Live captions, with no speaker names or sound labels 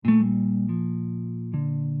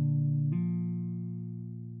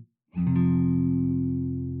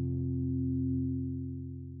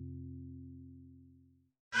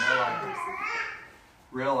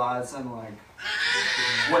realizing like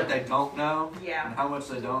what they don't know, Yeah. and how much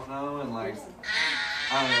they don't know, and like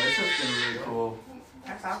I don't know, it's just been really cool.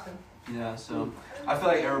 That's awesome. Yeah, so I feel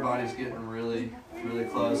like everybody's getting really, really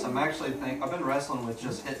close. I've been wrestling with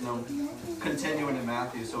just hitting them, continuing in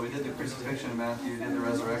Matthew. So we did the crucifixion in Matthew, did the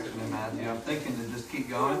resurrection in Matthew. I'm thinking to just keep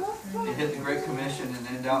going and hit the Great Commission and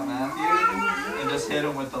end out Matthew, and just hit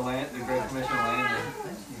them with the Great Commission landing.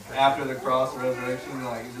 After the cross, the resurrection,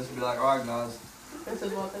 like just be like, all right, guys, This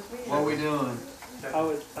is what this means. what are we doing?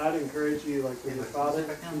 I'd encourage you, like with your father,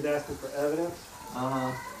 he's asking for evidence.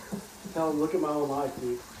 Tell him, look at my own life,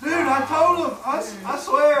 dude. Dude, I told him. I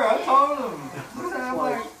swear, I told him. I'm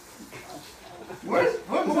like,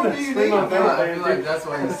 what more do you need? I feel like that's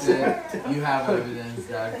why he said you have evidence,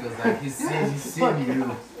 Dad, because like he's seen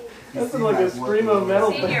you. That's like a screamo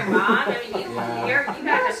metal Seeing your mom, I mean, you Yeah. you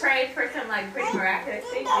guys have prayed for some like pretty miraculous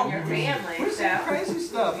things in your family. We're So seeing crazy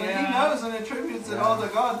stuff, and he knows and attributes it all to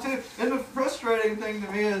God too. And the frustrating thing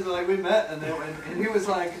to me is like we met, and he was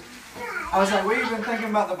like, I was like, what have you been thinking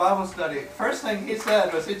about the Bible study? First thing he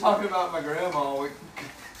said was he talked about my grandma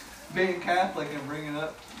being Catholic and bringing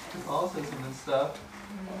up Catholicism and stuff,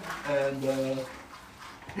 and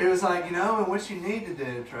he was like, and what you need to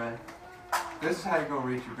do, Trey. This is how you're gonna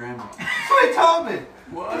reach your grandma. That's what he told me.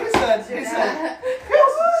 What? He said,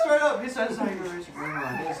 straight up, he said, this is how you're gonna reach your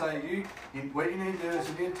grandma. He's like, what you need to do is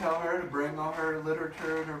you need to tell her to bring all her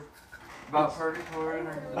literature and her, about purgatory and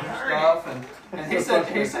her stuff. And he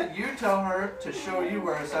said, you tell her to show you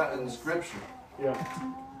where it's at in the scripture. Yeah.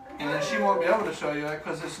 And then she won't be able to show you it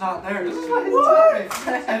because it's not there. This is what he told me.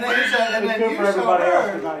 And then he said, and then you show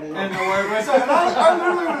her in the word. So I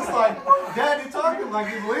literally was like, Dad, you talking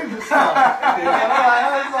like you believe this stuff. I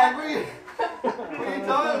was like, what are you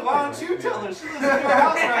talking? Why don't you tell her? She lives in your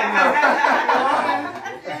house right now.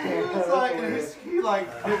 And he was like,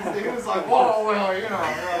 he was like, whoa, well,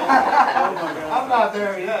 I'm not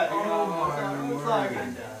there yet. It was like,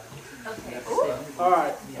 All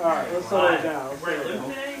right, let's slow it down.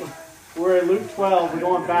 We're in Luke 12. We're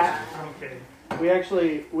going back. Okay. We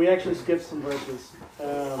actually skipped some verses.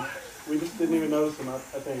 We just didn't even notice them, I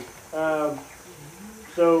think.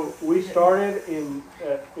 So we started in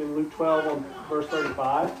Luke 12 on verse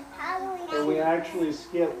 35, and we actually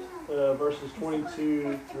skipped verses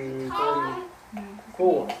 22 through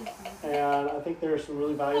 34. And I think there are some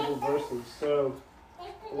really valuable verses. So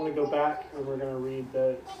I want to go back and we're going to read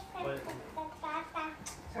those.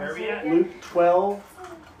 Where are we at? Luke 12,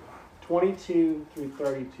 22 through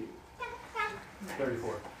 32.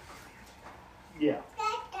 34. Yeah.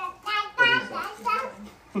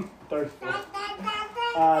 34. Do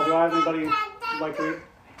I have anybody who'd like to read?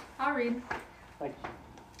 I'll read. Thank you.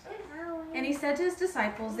 And he said to his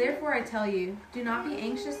disciples, therefore I tell you, do not be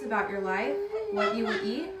anxious about your life, what you will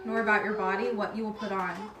eat, nor about your body, what you will put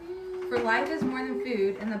on. For life is more than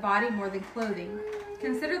food, and the body more than clothing.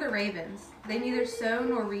 Consider the ravens. They neither sow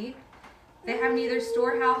nor reap. They have neither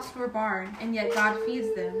storehouse nor barn, and yet God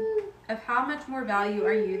feeds them. Of how much more value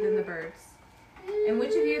are you than the birds? And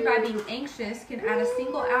which of you, by being anxious, can add a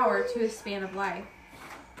single hour to his span of life?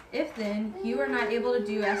 If then you are not able to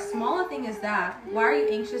do as small a thing as that, why are you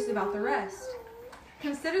anxious about the rest?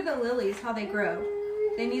 Consider the lilies, how they grow.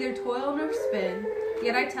 They neither toil nor spin.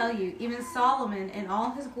 Yet I tell you, even Solomon in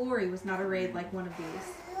all his glory was not arrayed like one of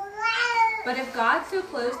these. But if God so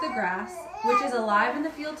clothes the grass, which is alive in the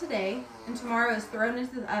field today, and tomorrow is thrown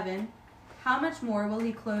into the oven, how much more will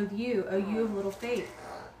he clothe you, O you of little faith?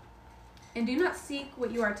 And do not seek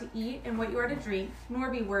what you are to eat and what you are to drink, nor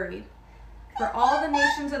be worried. For all the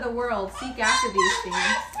nations of the world seek after these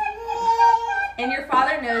things, and your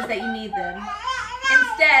Father knows that you need them.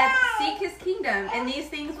 Instead, seek his kingdom, and these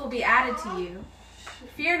things will be added to you.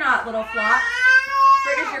 Fear not, little flock, for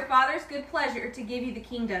it is your Father's good pleasure to give you the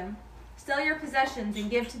kingdom. Sell your possessions and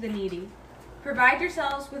give to the needy. Provide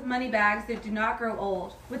yourselves with money bags that do not grow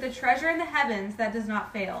old, with a treasure in the heavens that does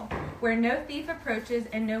not fail, where no thief approaches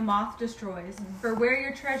and no moth destroys. For where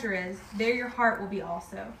your treasure is, there your heart will be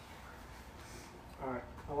also. All right.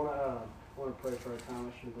 I want to pray for our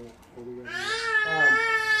time. I should go before we go.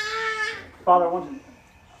 Father, I want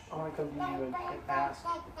to come to you and ask,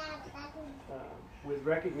 with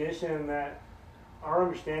recognition that our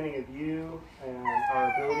understanding of you and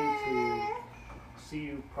our ability to see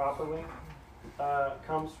you properly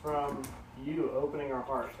comes from you opening our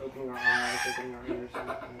hearts, opening our eyes, opening our ears,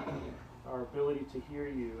 and our ability to hear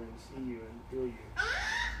you and see you and feel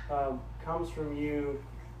you. Comes from you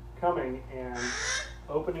coming and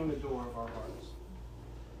opening the door of our hearts.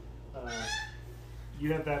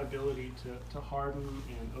 You have that ability to harden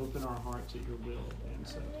and open our hearts at your will. And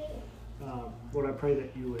so, Lord, I pray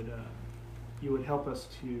that you would you would help us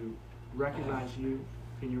to recognize you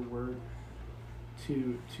in your word,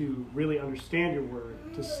 to really understand your word,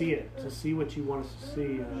 to see it, to see what you want us to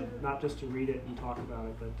see, not just to read it and talk about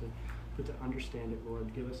it, but to understand it,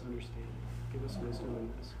 Lord. Give us understanding. Give us wisdom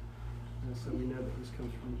in this. And so we know that this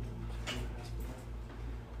comes from you. So we want to ask for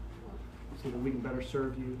that. So that we can better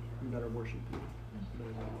serve you and better worship you.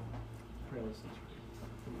 Pray this in Jesus'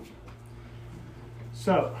 name.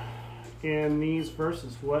 So, in these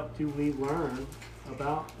verses, what do we learn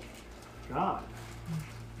about God?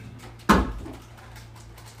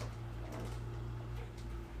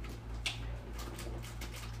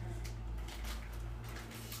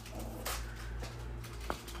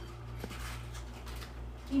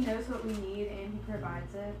 He knows what we need and he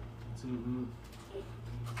provides it. Mm-hmm.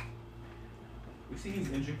 We see he's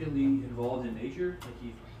intricately involved in nature. Like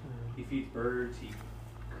he feeds birds. He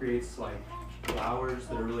creates like flowers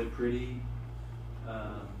that are really pretty.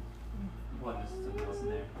 Well, there's something else in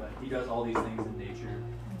there, but he does all these things in nature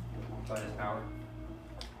by his power.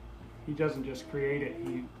 He doesn't just create it.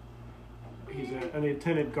 He's an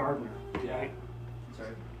intended gardener, Yeah. right?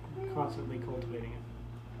 Sorry. Constantly cultivating it.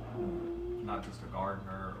 Not just a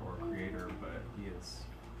gardener or creator, but he is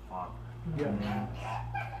Father. Yeah.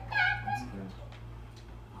 That's good.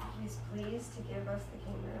 He's pleased to give us the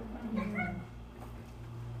kingdom.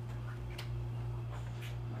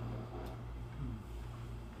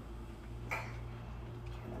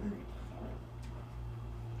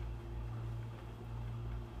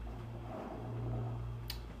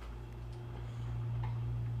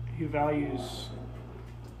 He values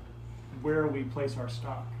where we place our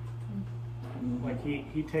stock. Like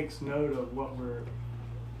he takes note of what we're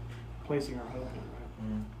placing our hope in,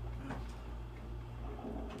 right?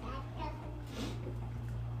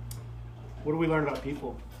 What do we learn about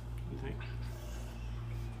people, you think?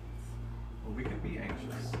 Well, we can be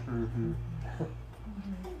anxious. Mm-hmm.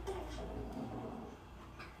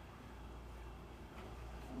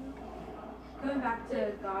 Going back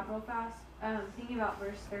to God real fast, thinking about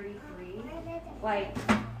verse 33, like,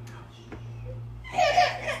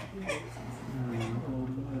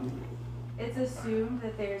 it's assumed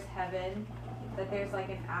that there's heaven, that there's like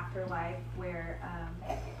an afterlife where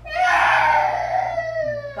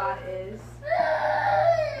God is.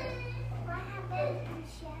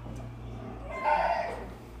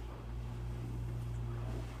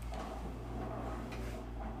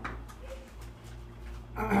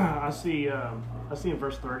 I see in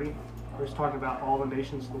verse 30, where it's talking about all the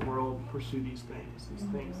nations of the world pursue these things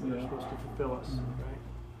that are supposed to fulfill us,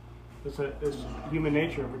 right? It's human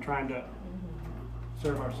nature. We're trying to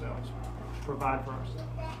serve ourselves, provide for ourselves,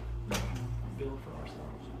 build for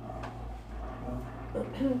ourselves.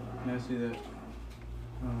 And I see that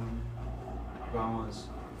God wants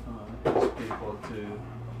his people to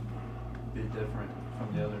be different from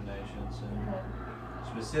the other nations, and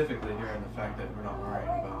specifically here in the fact that we're not worrying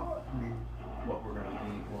about what we're going to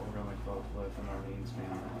eat, what we're going to clothe with, and our needs being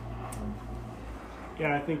met.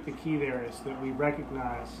 Yeah, I think the key there is that we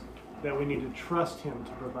recognize that we need to trust him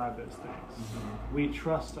to provide those things. Mm-hmm. We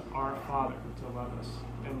trust our Father to love us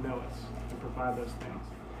and know us and provide those things.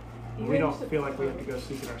 Even We don't to- feel like we have to go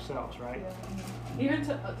seek it ourselves, right? Yeah. Even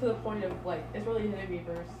to the point of like, it's really hitting me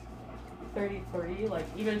verse 33, like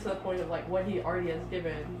even to the point of like what he already has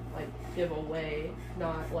given, like give away,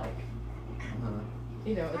 not like,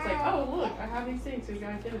 you know, it's like, oh look, I have these things so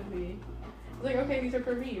God given me. It's like, okay, these are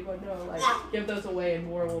for me, but no, like give those away and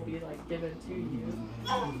more will be like given to you.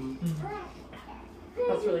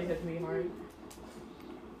 That's really hit me hard.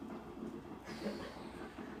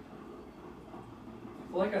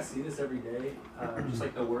 I feel like I see this every day, just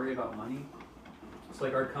like the worry about money. It's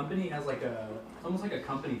like our company has like it's almost like a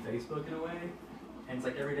company Facebook in a way, and it's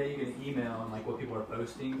like every day you get an email and like what people are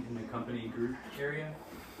posting in the company group area,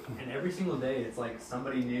 and every single day it's like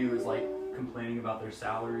somebody new is like complaining about their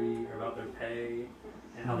salary or about their pay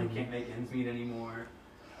and how they can't make ends meet anymore.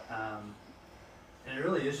 And it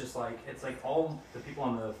really is just like, it's like all the people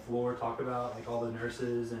on the floor talk about, like all the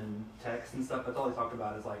nurses and techs and stuff, that's all they talk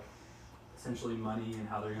about is like essentially money and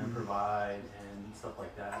how they're going to provide and stuff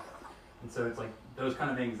like that. And so it's like those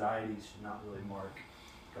kind of anxieties should not really mark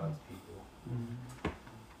God's people.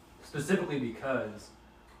 Specifically because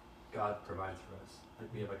God provides for us.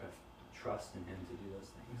 Like we have like a trust in him to do those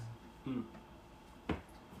things.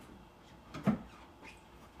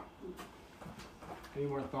 Any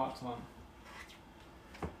more thoughts on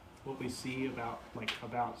what we see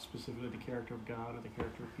about specifically the character of God or the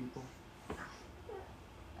character of people?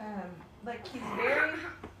 Like he's very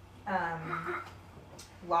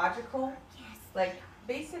logical. Like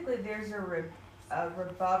basically there's a a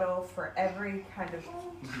rebuttal for every kind of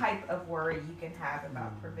type of worry you can have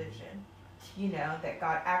about provision. You know, that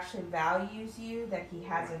God actually values you, that He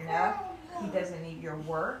has enough, He doesn't need your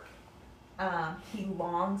work. He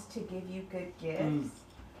longs to give you good gifts,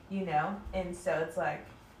 you know, and so it's like,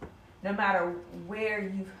 no matter where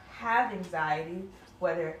you have anxiety,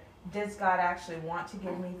 whether does God actually want to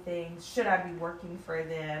give me things, should I be working for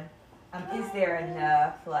them, is there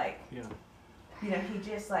enough, like, you know, He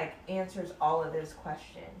just like answers all of those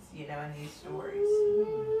questions, you know, in these stories.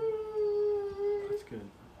 That's good.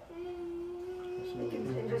 I think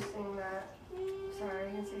it's interesting that, sorry, I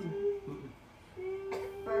can see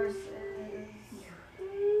verses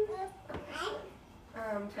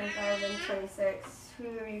 25 and 26, who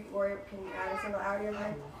you worry can add a single hour to your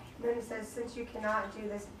life. And then it says, since you cannot do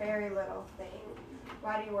this very little thing,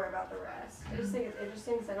 why do you worry about the rest? I just think it's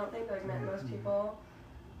interesting because I don't think like most people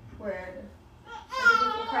would, like,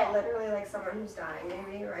 thinking quite literally, like someone who's dying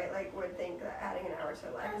maybe, right, like would think that adding an hour to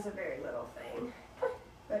their life is a very little thing.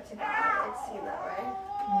 But to God, it's seen that way.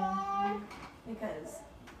 Because,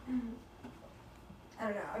 I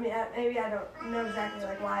don't know, I mean, maybe I don't know exactly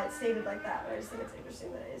like why it's stated like that, but I just think it's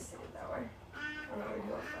interesting that it is stated that way. I don't know what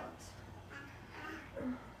your thoughts.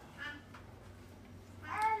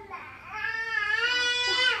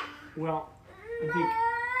 Well, I think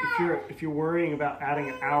if you're worrying about adding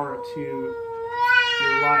an hour to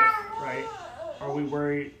your life, right? Are we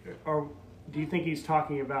worried? Or do you think he's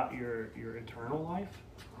talking about your eternal life,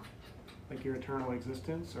 like your eternal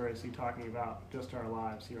existence, or is he talking about just our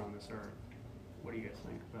lives here on this earth? What do you guys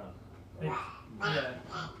think about? Yeah,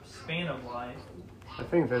 span of life. I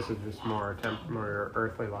think this is just more more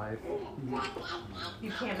earthly life.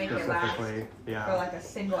 You can't make it last for like a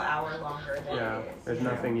single hour longer than it is. There's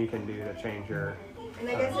nothing you can do to change your... And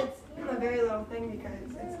I guess it's a very little thing because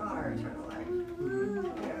it's not our eternal life. You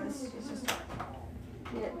know, it's just,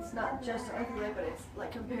 it's not just earthly life, but it's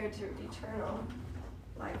like compared to eternal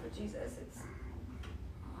life with Jesus, it's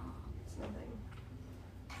nothing.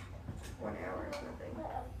 1 hour is nothing.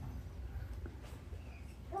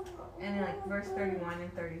 And in like verse 31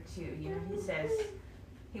 and 32, you know, he says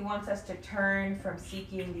he wants us to turn from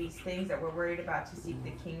seeking these things that we're worried about to seek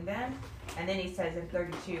the kingdom. And then he says in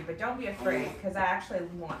 32, but don't be afraid because I actually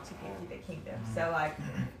want to give you the kingdom. So like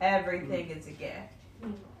everything is a gift.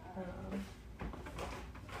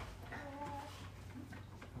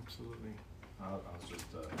 Absolutely. I was just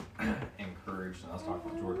encouraged, and I was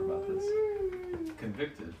talking with George about this.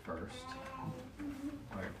 Convicted first,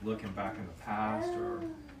 like looking back in the past or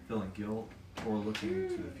feeling guilt, or looking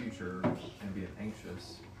to the future and being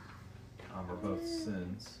anxious, are both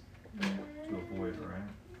sins to avoid,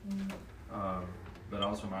 right? But I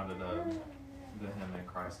was reminded of the hymn "In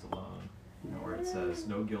Christ Alone," you know, where it says,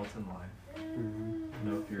 "No guilt in life,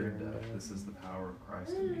 no fear in death. This is the power of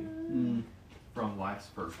Christ in me." From life's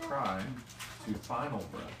first cry to final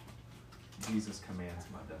breath, Jesus commands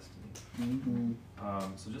my destiny.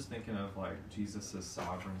 So just thinking of like Jesus'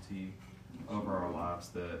 sovereignty over our lives,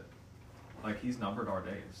 that like He's numbered our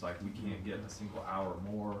days. Like we can't get a single hour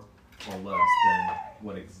more or less than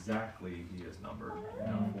what exactly He has numbered, you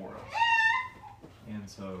know, for us. And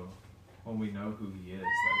so when we know who He is, that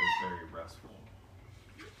is very restful.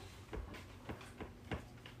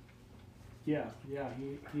 Yeah,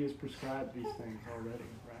 he has prescribed these things already,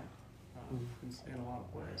 right? In a lot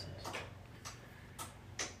of ways.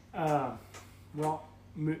 Well,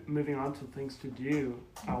 moving on to things to do,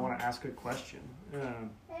 I want to ask a question.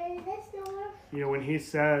 You know, when he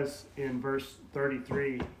says in verse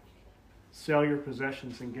 33, sell your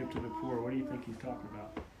possessions and give to the poor, what do you think he's talking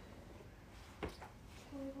about?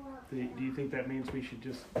 Do you think that means we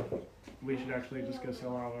should actually just go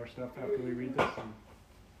sell all our stuff after we read this and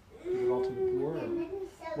give it all to the poor? Or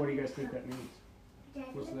what do you guys think that means?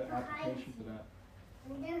 What's the application for that?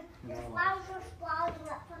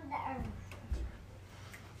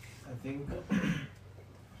 I think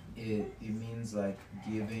it means like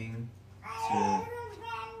giving to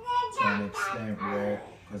an extent where,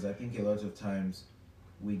 because I think a lot of times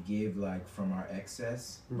we give like from our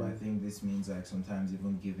excess, but I think this means like sometimes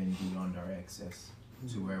even giving beyond our excess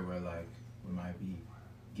to where we're like, we might be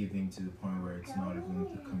giving to the point where it's not even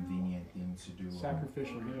the convenient thing to do.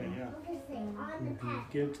 Sacrificial giving, yeah.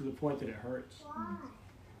 Give to the point that it hurts.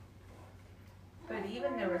 But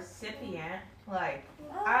even the recipient, like,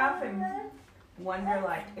 I often wonder,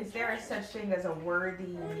 like, is there such thing as a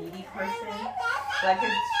worthy, needy person? Like,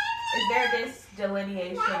 is there this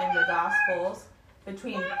delineation in the Gospels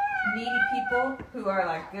between needy people who are,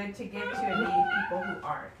 like, good to give to and needy people who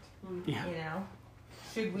aren't? Yeah. You know?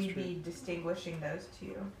 Should we be distinguishing those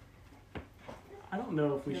two? I don't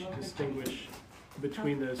know if we should distinguish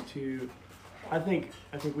between those two. I think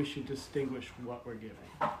we should distinguish what we're giving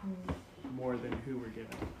more than who we're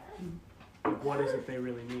giving. Like, what is it they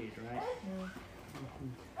really need, right?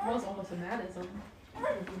 Well, it's almost a madism.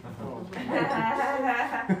 Oh.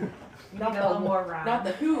 Not a little more rhyme. Not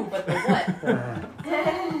the who, but the what.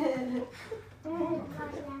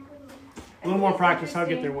 A little more practice, I'll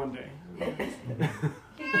get there one day.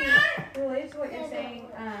 Related to what you're saying,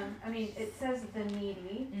 I mean, it says the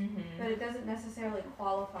needy, but it doesn't necessarily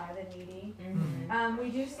qualify the needy. We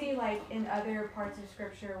do see, like, in other parts of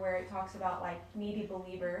Scripture where it talks about, like, needy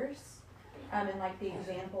believers, and, like, the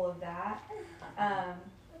example of that.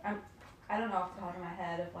 I don't know off the top of my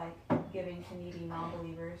head of, like, giving to needy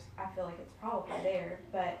non-believers. I feel like it's probably there,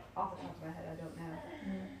 but off the top of my head, I don't know.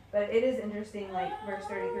 But it is interesting, like, verse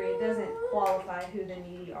 33, it doesn't qualify who the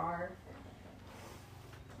needy are.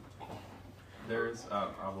 There's,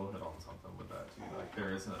 I will hit on something with that too. Like,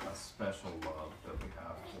 there isn't a special love that we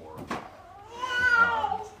have for,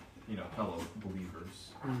 fellow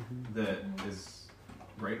believers that is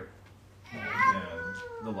greater than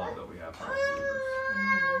the love that we have for our believers.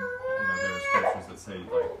 There are scriptures that say,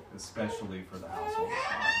 like, especially for the household of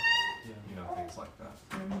God, things like that.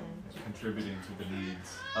 Contributing to the needs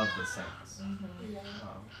of the saints.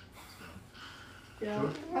 Yeah,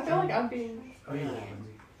 I feel like I'm being.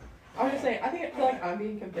 I was just saying, I feel like I'm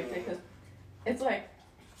being convicted because it's like,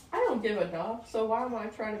 I don't give enough, so why am I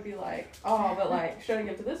trying to be like, oh, but like, should I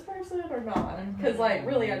give to this person or not? Because like,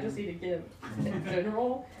 really, I just need to give in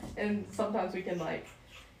general, and sometimes we can like,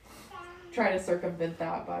 try to circumvent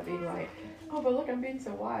that by being like, oh, but look, I'm being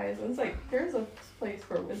so wise. And it's like, there's a place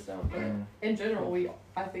for wisdom, but in general,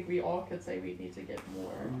 I think we all could say we need to give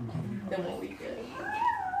more than what we give.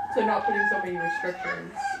 So not putting so many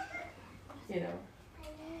restrictions,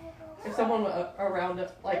 If someone around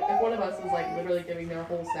us, like, if one of us is, like, literally giving their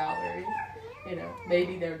whole salary,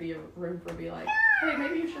 maybe there'd be a room for be like, hey,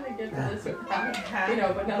 maybe you shouldn't give this or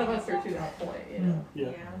that, but none of us are to that point,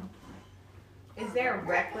 Yeah. Is there a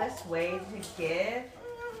reckless way to give?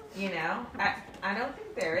 I don't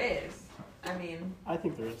think there is. I mean. I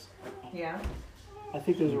think there is. Yeah. I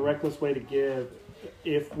think there's a reckless way to give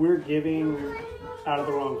if we're giving out of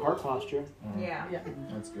the wrong heart posture. Yeah.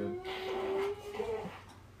 That's good.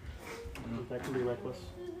 That can be reckless.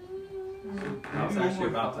 I was actually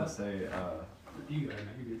about to say,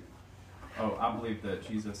 I believe that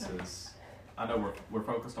Jesus is, I know we're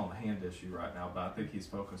focused on the hand issue right now, but I think he's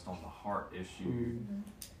focused on the heart issue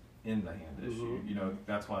in the hand issue.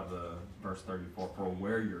 That's why the verse 34, for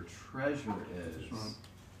where your treasure is,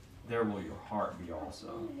 there will your heart be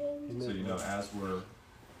also. So, as we're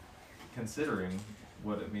considering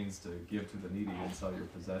what it means to give to the needy and sell your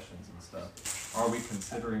possessions and stuff, are we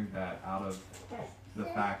considering that out of the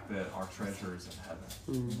fact that our treasure is in heaven?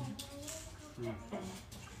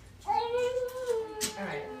 All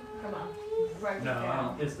right, come on.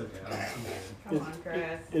 No, it's okay. Come on,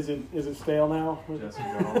 Chris. Is it stale now?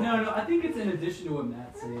 No, I think it's in addition to what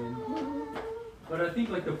Matt's saying. But I think,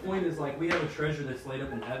 like, the point is, like, we have a treasure that's laid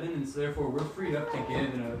up in heaven, and so therefore we're freed up to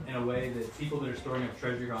give in a way that people that are storing up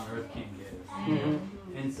treasure here on earth can't give.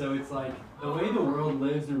 And so it's like, the way the world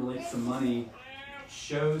lives and relates to money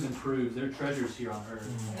shows and proves their treasures here on earth.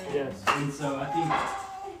 Yes. And so I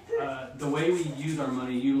think the way we use our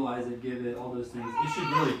money, utilize it, give it, all those things, it should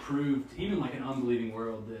really prove to even like an unbelieving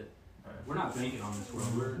world that we're not banking on this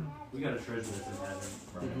world. We got a treasure that's in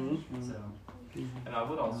heaven. So. And I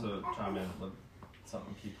would also chime in with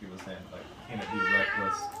something Kiki was saying, like, can it be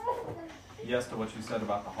reckless? Yes to what you said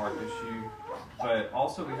about the heart issue, but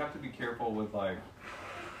also we have to be careful with, like,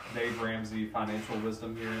 Dave Ramsey financial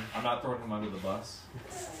wisdom here. I'm not throwing him under the bus.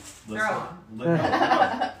 No.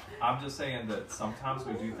 I'm just saying that sometimes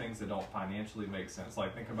we do things that don't financially make sense.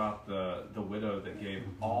 Like, think about the widow that gave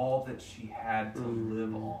all that she had to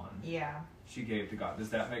live on. Yeah. She gave to God. Does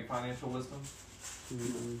that make financial wisdom?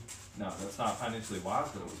 No, that's not financially wise,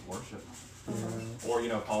 but it was worship. Or,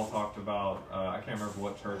 Paul talked about, I can't remember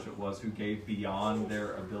what church it was, who gave beyond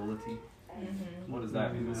their ability. What does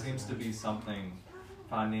that mean? It seems to be something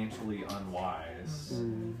financially unwise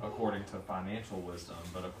according to financial wisdom,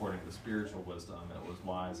 but according to spiritual wisdom, it was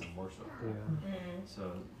wise in worship.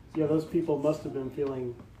 So, those people must have been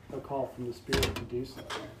feeling a call from the Spirit to do so,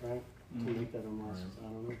 right? To make that unwise. I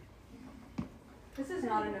don't know. This is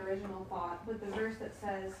not an original thought, but the verse that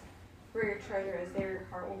says, where your treasure is, there your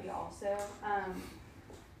heart will be also.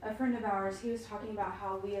 A friend of ours, he was talking about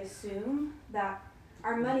how we assume that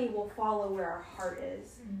our money will follow where our heart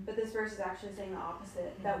is. But this verse is actually saying the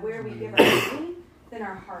opposite, that where we give our money, then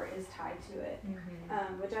our heart is tied to it.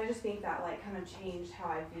 Which I just think that, like, kind of changed how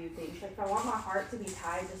I view things. Like, if I want my heart to be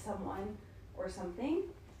tied to someone, or something,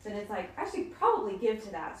 then it's like, I should probably give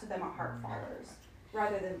to that so that my heart follows,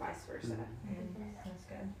 rather than vice versa. That's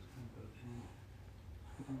good.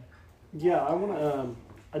 Yeah, I want to.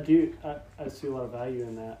 I see a lot of value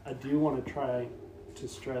in that. I do want to try to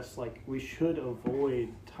stress, like, we should avoid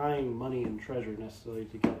tying money and treasure necessarily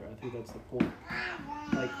together. I think that's the point.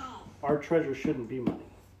 Like, our treasure shouldn't be money.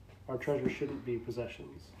 Our treasure shouldn't be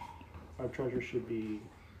possessions. Our treasure should be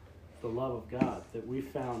the love of God, that we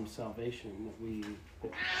found salvation,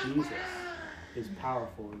 that Jesus is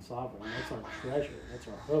powerful and sovereign. That's our treasure. That's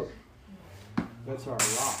our hope. That's our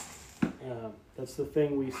rock. That's the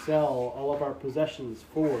thing we sell all of our possessions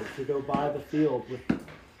for, to go buy the field with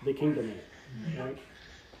the kingdom in it. Right?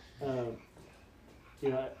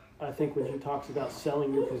 I think when he talks about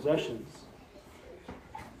selling your possessions,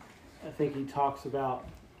 I think he talks about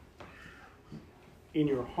in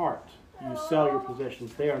your heart, you sell your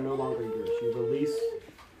possessions. They are no longer yours. You release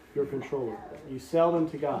your control over them. You sell them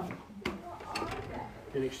to God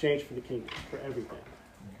in exchange for the kingdom, for everything.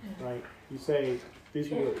 Right? You say,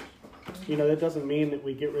 these are yours. That doesn't mean that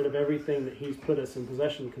we get rid of everything that he's put us in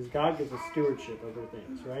possession, because God gives us stewardship over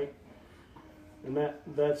things, right? And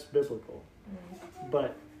that's biblical.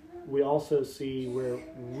 But we also see where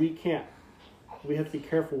we have to be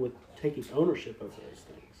careful with taking ownership over those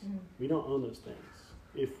things. We don't own those things.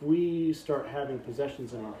 If we start having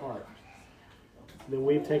possessions in our heart, then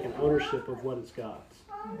we've taken ownership of what is God's,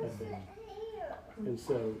 I think. And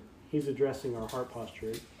so he's addressing our heart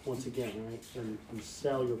posture once again, right? And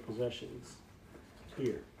sell your possessions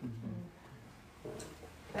here.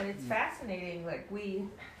 But it's fascinating,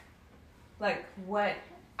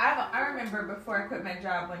 I remember before I quit my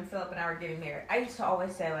job when Philip and I were getting married, I used to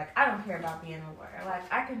always say, I don't care about being a lawyer.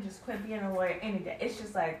 I can just quit being a lawyer any day. It's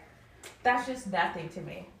just that's just nothing to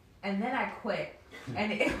me. And then I quit.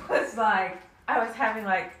 And it was I was having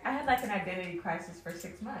I had an identity crisis for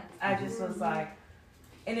 6 months. I just was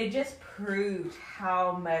and it just proved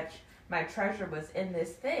how much my treasure was in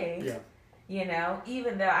this thing. Yeah.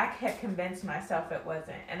 Even though I kept convinced myself it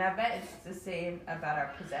wasn't. And I bet it's the same about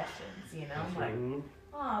our possessions, I'm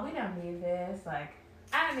oh, we don't need this. I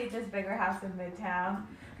don't need this bigger house in Midtown.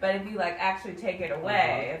 But if you actually take it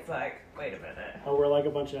away, it's wait a minute. Oh, we're like a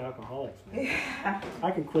bunch of alcoholics. Man. Yeah. I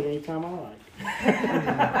can quit anytime I like.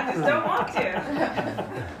 I just don't want to.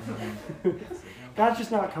 God's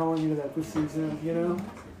just not calling you to that this season,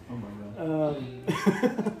 Oh my God.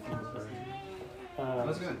 I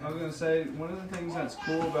was gonna say, one of the things that's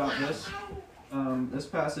cool about this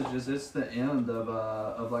passage is it's the end of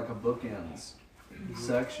a bookends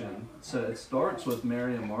section. So it starts with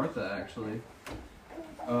Mary and Martha, actually.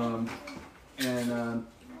 And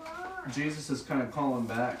Jesus is kind of calling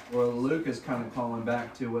back, or Luke is kind of calling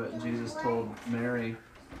back to what Jesus told Mary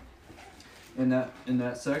in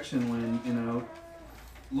that section when,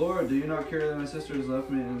 Lord, do you not care that my sister has left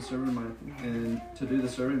me and to do the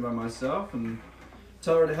serving by myself? And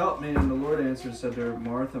tell her to help me. And the Lord answered and said to her,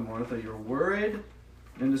 Martha, Martha, you're worried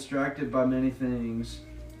and distracted by many things,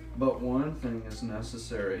 but one thing is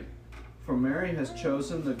necessary. For Mary has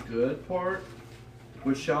chosen the good part,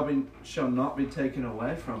 which shall not be taken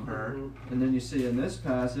away from her. And then you see in this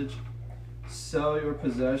passage, sell your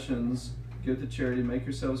possessions, give to charity, make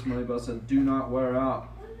yourselves money, but said, do not wear out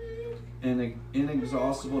an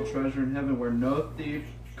inexhaustible treasure in heaven, where no thief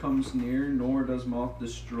comes near, nor does moth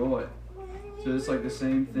destroy. So it's the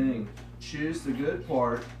same thing. Choose the good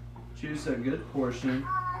part, choose that good portion.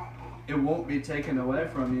 It won't be taken away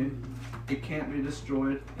from you. It can't be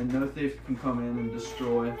destroyed, and no thief can come in and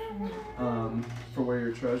destroy. For where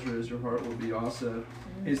your treasure is, your heart will be also.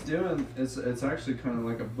 It's actually kind of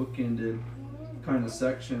like a bookended kind of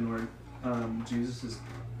section where Jesus is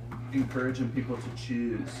encouraging people to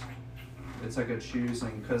choose. It's like a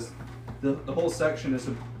choosing, because the whole section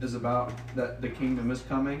is about that the kingdom is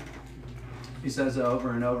coming. He says it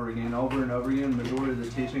over and over again. The majority of the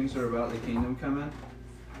teachings are about the kingdom coming.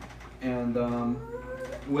 And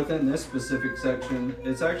within this specific section,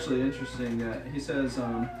 it's actually interesting that he says,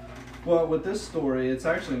 with this story, it's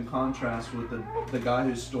actually in contrast with the guy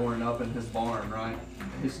who's storing up in his barn, right?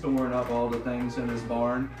 He's storing up all the things in his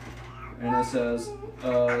barn. And it says,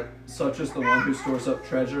 such is the one who stores up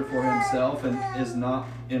treasure for himself and is not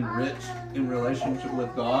enriched in relationship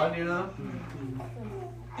with God,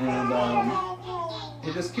 And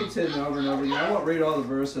he just keeps hitting over and over again. I won't read all the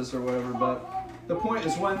verses or whatever, but the point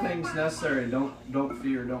is, one thing's necessary. Don't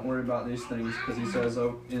fear. Don't worry about these things, because he says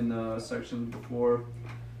in the section before,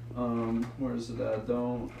 where is it at?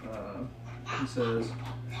 He says,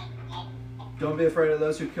 don't be afraid of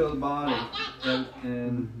those who kill the body,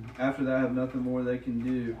 and after that have nothing more they can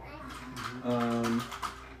do.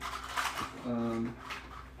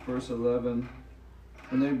 verse 11.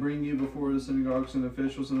 When they bring you before the synagogues and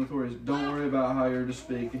officials and authorities, don't worry about how you're to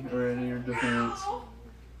speak or in your defense.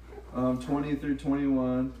 20 through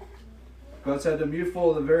 21. God said to him, "You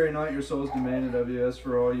fool, the very night your soul is demanded of you. As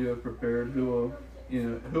for all you have prepared, who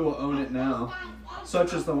will own it now?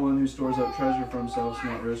 Such is the one who stores up treasure for himself, is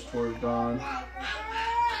not rich toward God."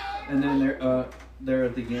 And then there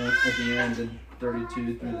at the end, in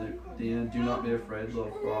 32 through the end, "Do not be afraid,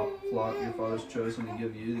 little flock. Your Father's chosen to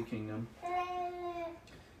give you the kingdom."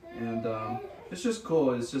 And it's just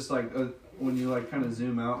cool. It's just like when you like kind of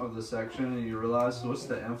zoom out of the section and you realize what's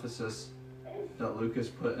the emphasis that Luke is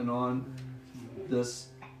putting on this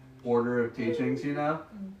order of teachings, you know?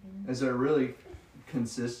 Is they're really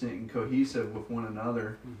consistent and cohesive with one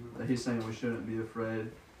another. That he's saying we shouldn't be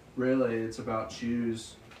afraid. Really, it's about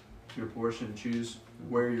choose your portion, choose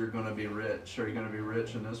where you're going to be rich. Are you going to be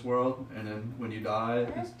rich in this world, and then when you die,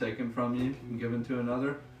 it's taken from you and given to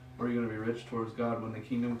another? Or are you going to be rich towards God when the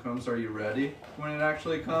kingdom comes? Are you ready when it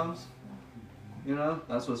actually comes? You know,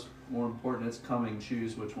 that's what's more important. It's coming.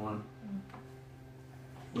 Choose which one.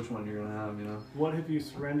 Which one you're going to have, you know. What have you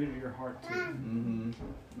surrendered your heart to? Mm-hmm.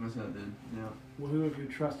 That's what it did, yeah. Well, who have you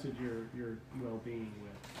trusted your well-being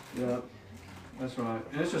with? Yeah, that's right.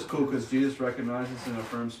 And it's just cool because Jesus recognizes and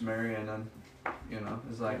affirms Mary, and then, you know,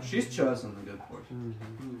 it's like, she's chosen the good portion.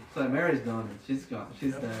 Mm-hmm. It's like, Mary's done it. She's gone.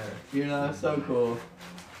 She's there. You know, it's so cool.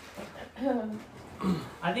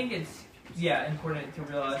 I think it's important to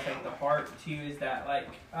realize like the heart too is that like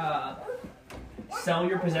sell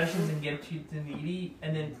your possessions and give to the needy,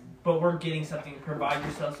 and then but we're getting something. Provide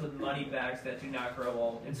yourselves with money bags that do not grow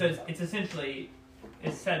old. And so it's essentially,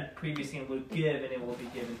 it's said previously in Luke, give and it will be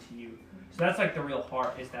given to you. So that's like the real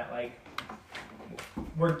heart, is that like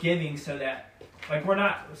we're giving so that like we're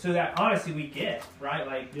not, so that honestly we get, right?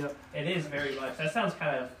 Like it is very much, that sounds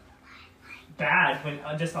kind of bad when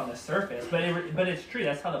just on the surface, but it's true.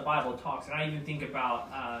 That's how the Bible talks. And I even think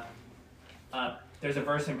about there's a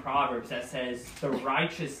verse in Proverbs that says the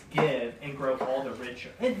righteous give and grow all the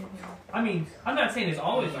richer. And I mean, I'm not saying it's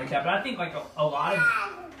always like that, but I think like a lot of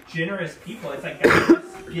generous people, it's like God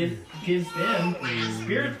gives them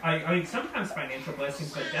spirit. I mean, sometimes financial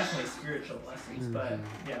blessings, but definitely spiritual blessings. But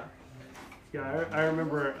yeah, I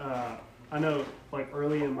remember. I know, like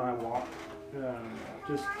early in my walk,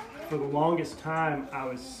 just for the longest time, I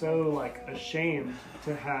was so like ashamed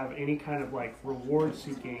to have any kind of like reward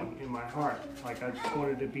seeking in my heart. Like I just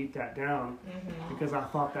wanted to beat that down because I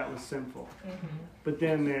thought that was sinful. But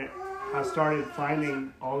then I started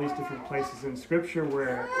finding all these different places in Scripture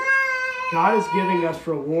where God is giving us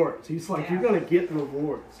rewards. He's like, you're going to get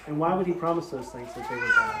rewards. And why would He promise those things if they were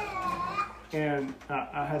bad? And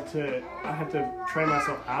I had to train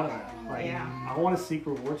myself out of that. Like I want to seek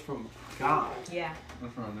rewards from God. Yeah.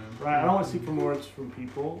 That's right, man. Right. I don't want to seek rewards from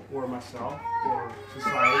people or myself or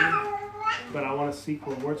society, but I want to seek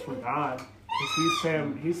rewards from God.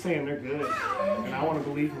 Because He's saying they're good, and I want to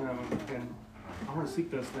believe in Him, and I want to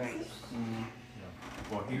seek those things.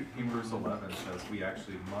 Yeah. Well, Hebrews 11 says we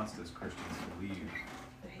actually must, as Christians, believe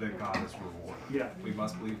that God is reward. Yeah. We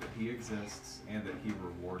must believe that He exists and that He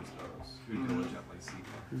rewards those who diligently seek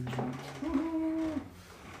Him.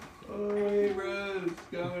 Oh, hey, Rose,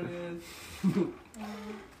 going in.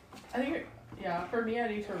 I think, for me, I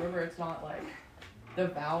need to remember it's not like the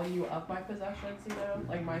value of my possessions, you know?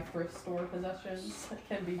 Like my thrift store possessions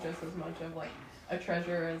can be just as much of like a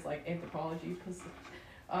treasure as like anthropology possessions,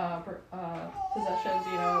 you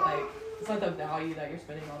know? Like it's not the value that you're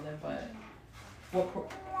spending on them, but what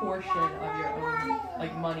portion of your own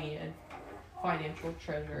like money and financial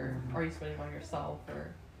treasure are you spending on yourself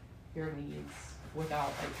or your needs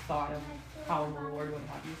without like thought of how the Lord would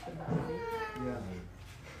have you spend that money? Yeah.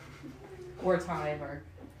 Or time, or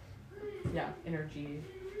energy,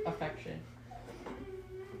 affection.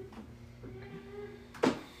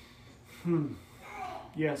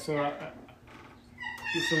 Yeah. So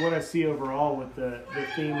what I see overall with the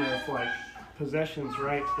theme of like possessions,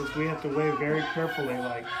 right, is we have to weigh very carefully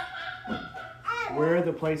like where are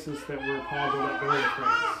the places that we're called to let go of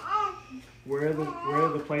things. Where are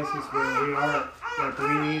the places where we are like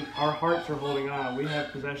our hearts are holding on. We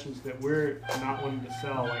have possessions that we're not wanting to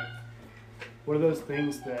sell. Like, what are those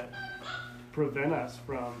things that prevent us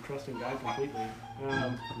from trusting God completely?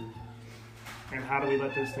 And how do we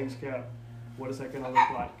let those things go? What is that going to look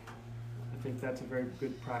like? I think that's a very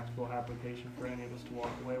good practical application for any of us to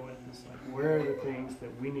walk away with. Is like, where are the things that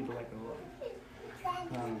we need to let go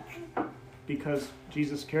of? Because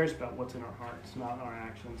Jesus cares about what's in our hearts, not our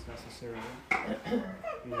actions necessarily.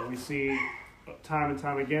 You know, we see time and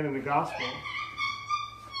time again in the gospel,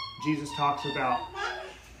 Jesus talks about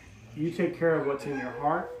you take care of what's in your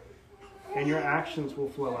heart, and your actions will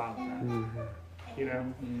flow out of that. Mm-hmm. You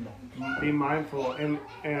know, be mindful, and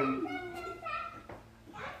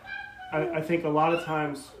I think a lot of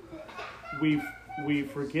times we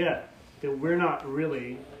forget that we're not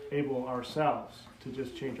really able ourselves to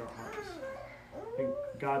just change our hearts. And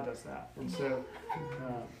God does that. And so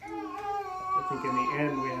I think in the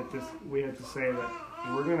end we have to say that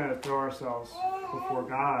we're going to throw ourselves before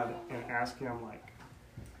God and ask Him, like,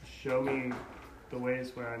 show me the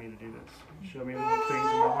ways where I need to do this. Show me the things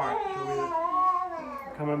in my heart. Show me the,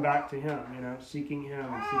 coming back to Him, you know, seeking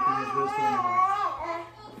Him and seeking His wisdom, and like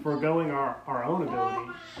foregoing our own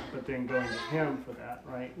ability, but then going to Him for that,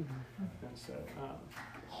 right? And so,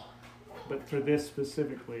 but for this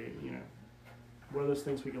specifically, you know, what are those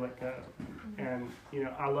things we can let go? And, you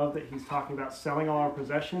know, I love that he's talking about selling all our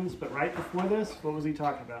possessions, but right before this, what was he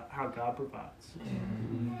talking about? How God provides.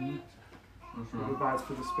 Mm-hmm. He provides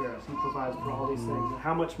for the sparrows. He provides for all these things. And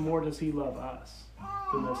how much more does he love us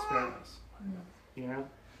than those sparrows? You know?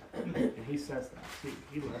 And he says that.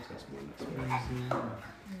 He loves us more than the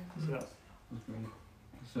sparrows.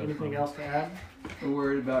 So, anything else to add? We're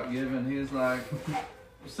worried about giving. He's like,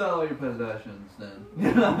 sell all your possessions then.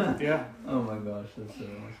 Yeah. Oh my gosh, that's so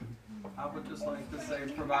awesome. I would just like to say,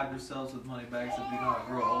 provide yourselves with money bags that do not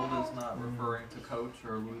grow old is not referring to Coach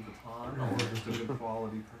or Louis Vuitton or just a good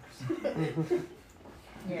quality person.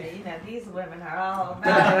 Yeah, you know, these women are all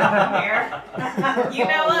about it here. You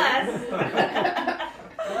know us.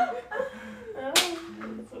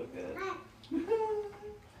 So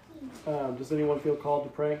good. Does anyone feel called to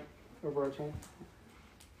pray over our time?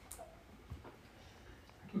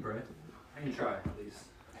 I can pray. I can try, at least.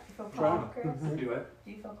 Do you feel called, Chris? Do it.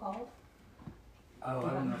 Do you feel called? Oh, I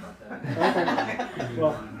don't know about that. Okay.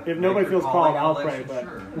 Well, if nobody feels called, I'll pray. But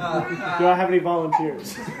sure. do I have any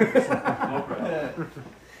volunteers? I'll pray.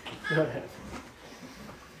 Go ahead.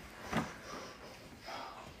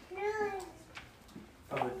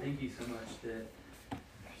 Father, thank you so much that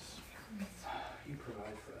you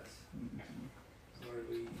provide for us. Lord,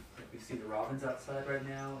 we see the robins outside right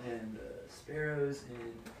now and the sparrows,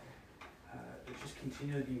 and they're just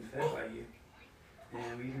continually being fed by you.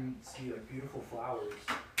 And we even see like beautiful flowers,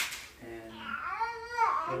 and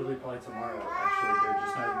literally probably tomorrow, actually, they're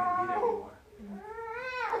just not even going to be there anymore.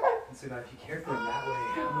 And so God, if you care for them that way,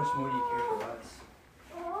 how much more do you care for us?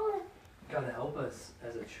 God, help us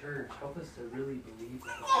as a church. Help us to really believe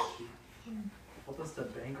that about you. Help us to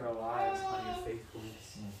bank our lives on your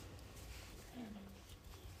faithfulness.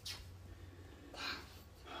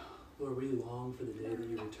 Lord, we long for the day that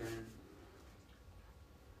you return.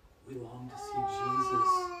 We long to see Jesus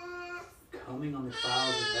coming on the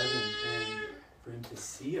clouds of heaven and for him to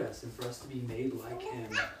see us and for us to be made like him.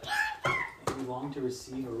 And we long to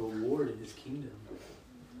receive a reward in his kingdom.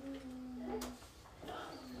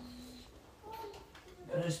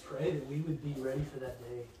 I just pray that we would be ready for that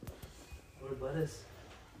day. Lord, let us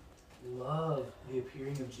love the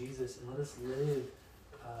appearing of Jesus and let us live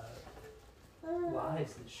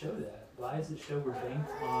lives that show that. Lives that show we're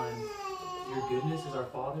banked on your goodness as our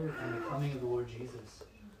Father and the coming of the Lord Jesus.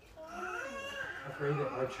 I pray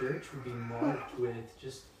that our church would be marked with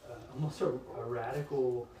just almost a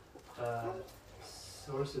radical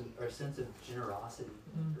source of, or sense of generosity.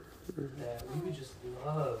 That we would just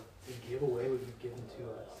love to give away what you've given to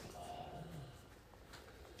us.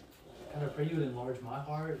 God, I pray you would enlarge my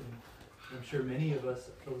heart, and I'm sure many of us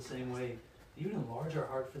feel the same way. You would enlarge our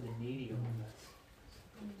heart for the needy among us.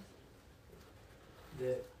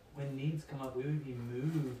 That when needs come up, we would be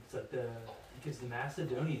moved, like because the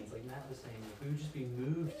Macedonians, like Matt was saying, we would just be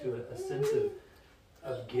moved to a sense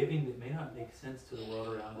of giving that may not make sense to the world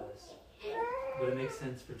around us, but it makes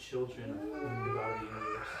sense for children of the God of the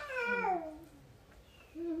universe.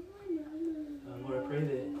 Lord, I pray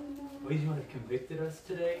that ways you might have convicted us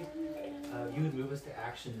today, you would move us to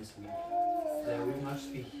action this week. That we would not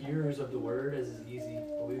just be hearers of the word, as is easy,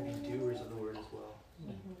 but we would be doers of the word as well.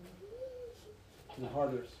 And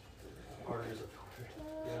hearters. Hearters of the word.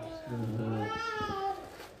 Yes.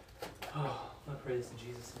 Oh, I pray this in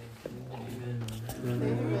Jesus' name. Amen.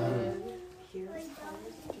 Amen.